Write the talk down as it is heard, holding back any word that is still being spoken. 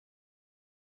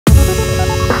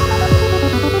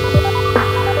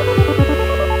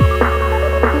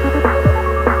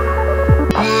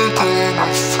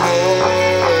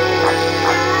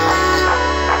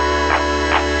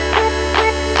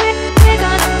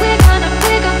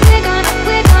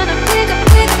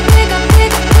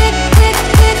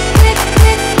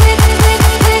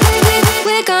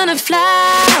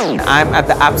I'm at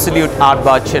the Absolut Art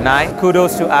Bar, Chennai.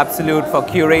 Kudos to Absolut for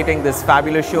curating this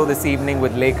fabulous show this evening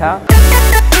with Lekha.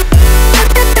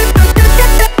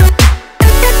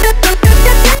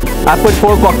 I put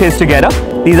 4 cocktails together.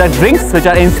 These are drinks which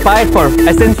are inspired for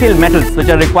essential metals which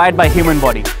are required by human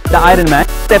body. The Iron Man,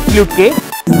 the Absolut K,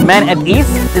 Man at Ease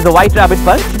is the White Rabbit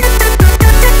Punch.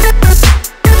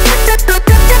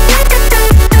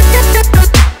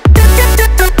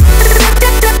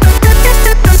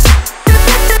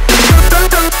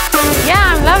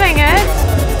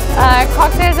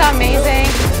 Cocktails are amazing,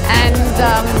 and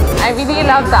I really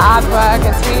love the artwork.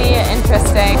 It's really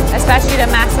interesting, especially the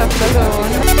massive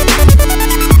balloon.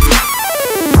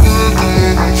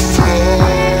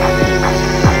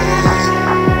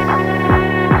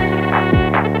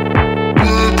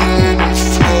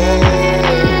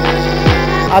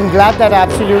 I'm glad that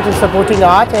Absolut is supporting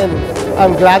art, and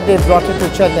I'm glad they brought it to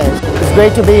Chennai. It's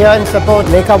great to be here and support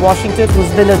Lekha Washington, who's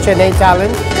been a Chennai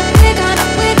talent.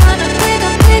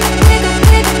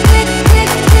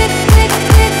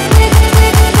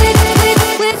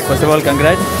 First of all,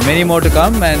 congrats. Many more to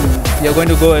come, and you're going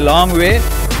to go a long way.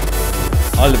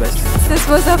 All the best. This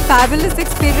was a fabulous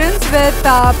experience with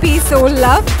Peace, Soul,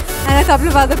 Love and a couple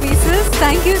of other pieces.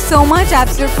 Thank you so much,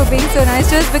 Absolut, for being so nice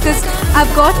to us, because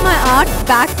I've got my art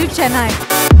back to Chennai.